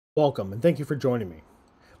Welcome, and thank you for joining me.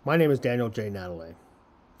 My name is Daniel J. Nadalet.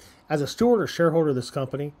 As a steward or shareholder of this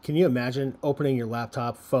company, can you imagine opening your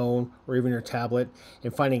laptop, phone, or even your tablet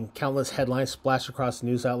and finding countless headlines splashed across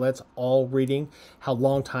news outlets, all reading how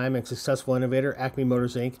long-time and successful innovator Acme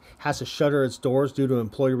Motors Inc. has to shutter its doors due to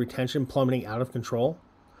employee retention plummeting out of control?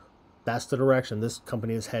 That's the direction this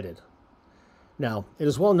company is headed. Now, it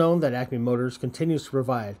is well known that Acme Motors continues to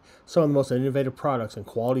provide some of the most innovative products and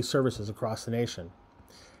quality services across the nation.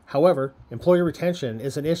 However, employee retention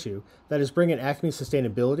is an issue that is bringing Acme's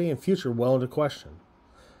sustainability and future well into question.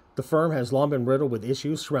 The firm has long been riddled with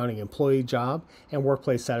issues surrounding employee job and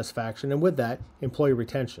workplace satisfaction, and with that, employee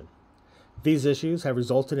retention. These issues have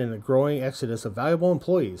resulted in a growing exodus of valuable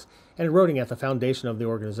employees and eroding at the foundation of the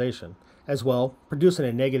organization, as well producing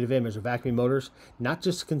a negative image of Acme Motors not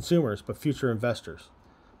just to consumers but future investors.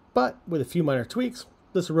 But with a few minor tweaks,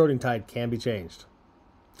 this eroding tide can be changed.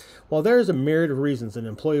 While there is a myriad of reasons an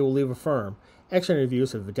employee will leave a firm, exit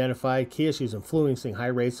interviews have identified key issues influencing high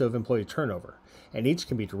rates of employee turnover, and each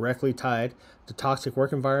can be directly tied to toxic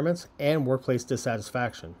work environments and workplace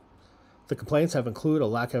dissatisfaction. The complaints have included a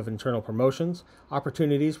lack of internal promotions,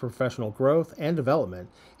 opportunities for professional growth and development,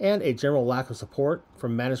 and a general lack of support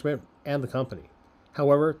from management and the company.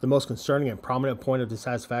 However, the most concerning and prominent point of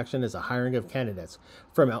dissatisfaction is the hiring of candidates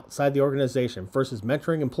from outside the organization versus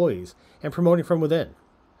mentoring employees and promoting from within.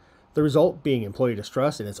 The result being employee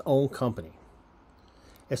distrust in its own company.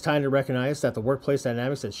 It's time to recognize that the workplace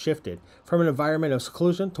dynamics has shifted from an environment of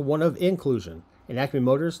seclusion to one of inclusion, and Acme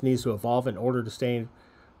Motors needs to evolve in order to stay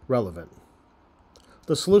relevant.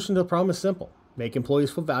 The solution to the problem is simple: make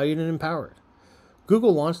employees feel valued and empowered.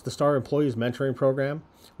 Google launched the Star Employees Mentoring Program,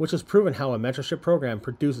 which has proven how a mentorship program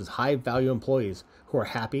produces high-value employees who are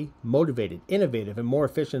happy, motivated, innovative, and more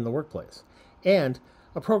efficient in the workplace, and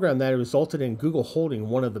a program that resulted in Google holding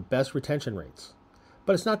one of the best retention rates.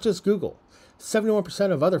 But it's not just Google.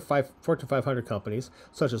 71% of other Fortune 500 companies,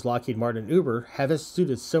 such as Lockheed Martin and Uber, have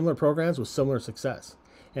instituted similar programs with similar success.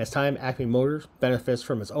 And it's time Acme Motors benefits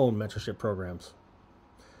from its own mentorship programs.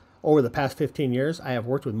 Over the past 15 years, I have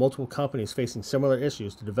worked with multiple companies facing similar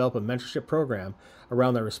issues to develop a mentorship program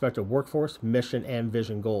around their respective workforce, mission, and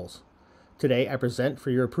vision goals. Today, I present for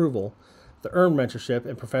your approval the Earn Mentorship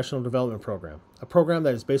and Professional Development Program, a program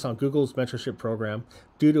that is based on Google's mentorship program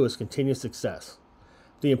due to its continued success.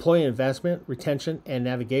 The Employee Investment, Retention, and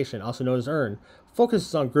Navigation, also known as Earn,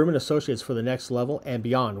 focuses on grooming associates for the next level and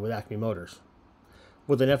beyond with Acme Motors.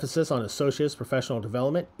 With an emphasis on associates' professional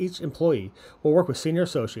development, each employee will work with senior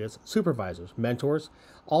associates, supervisors, mentors,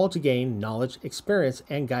 all to gain knowledge, experience,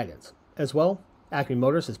 and guidance. As well, Acme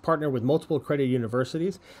Motors has partnered with multiple accredited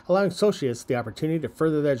universities, allowing associates the opportunity to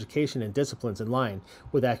further their education and disciplines in line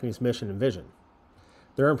with Acme's mission and vision.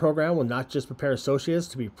 The EARN program will not just prepare associates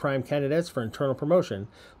to be prime candidates for internal promotion,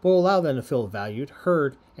 but will allow them to feel valued,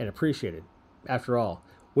 heard, and appreciated. After all,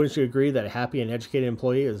 wouldn't you agree that a happy and educated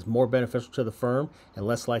employee is more beneficial to the firm and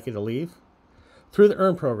less likely to leave? Through the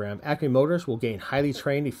EARN program, Acme Motors will gain highly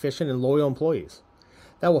trained, efficient, and loyal employees.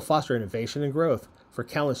 That will foster innovation and growth for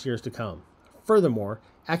countless years to come. Furthermore,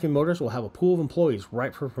 Acme Motors will have a pool of employees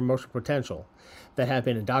ripe for promotion potential that have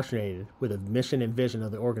been indoctrinated with the mission and vision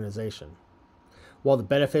of the organization. While the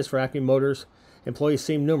benefits for Acme Motors employees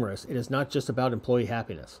seem numerous, it is not just about employee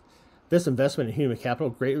happiness. This investment in human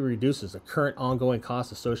capital greatly reduces the current ongoing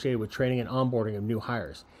costs associated with training and onboarding of new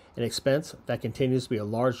hires, an expense that continues to be a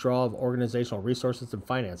large draw of organizational resources and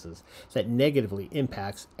finances that negatively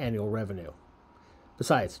impacts annual revenue.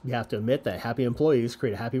 Besides, you have to admit that happy employees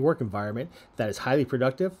create a happy work environment that is highly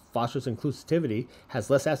productive, fosters inclusivity, has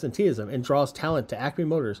less absenteeism, and draws talent to Acme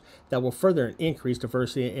Motors that will further increase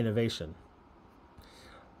diversity and innovation.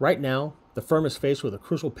 Right now, the firm is faced with a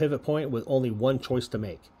crucial pivot point with only one choice to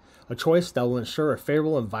make, a choice that will ensure a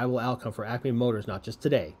favorable and viable outcome for Acme Motors not just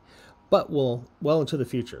today, but will well into the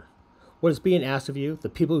future. What is being asked of you, the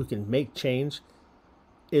people who can make change,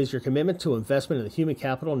 is your commitment to investment in the human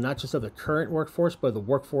capital, not just of the current workforce, but of the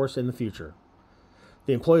workforce in the future.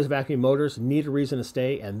 The employees of Acme Motors need a reason to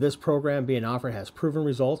stay, and this program being offered has proven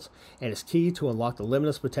results and is key to unlock the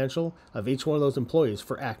limitless potential of each one of those employees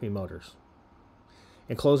for Acme Motors.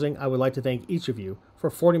 In closing, I would like to thank each of you for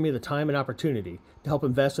affording me the time and opportunity to help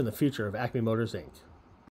invest in the future of Acme Motors Inc.